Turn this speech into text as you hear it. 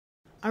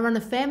I run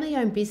a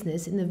family-owned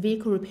business in the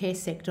vehicle repair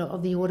sector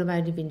of the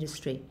automotive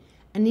industry,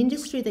 an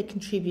industry that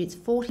contributes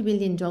 $40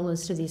 billion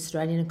to the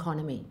Australian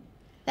economy.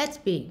 That's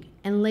big,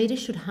 and leaders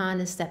should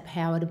harness that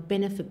power to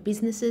benefit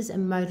businesses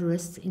and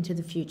motorists into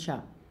the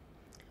future.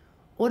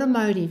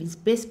 Automotive is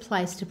best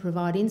placed to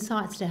provide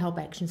insights to help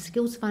action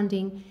skills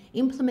funding,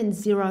 implement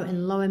zero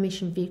and low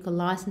emission vehicle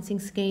licensing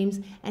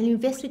schemes, and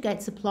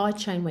investigate supply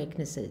chain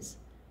weaknesses.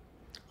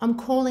 I'm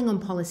calling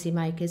on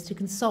policymakers to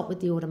consult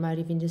with the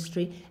automotive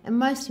industry and,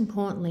 most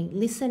importantly,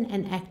 listen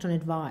and act on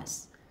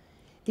advice.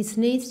 This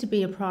needs to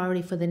be a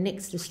priority for the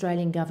next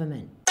Australian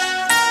government.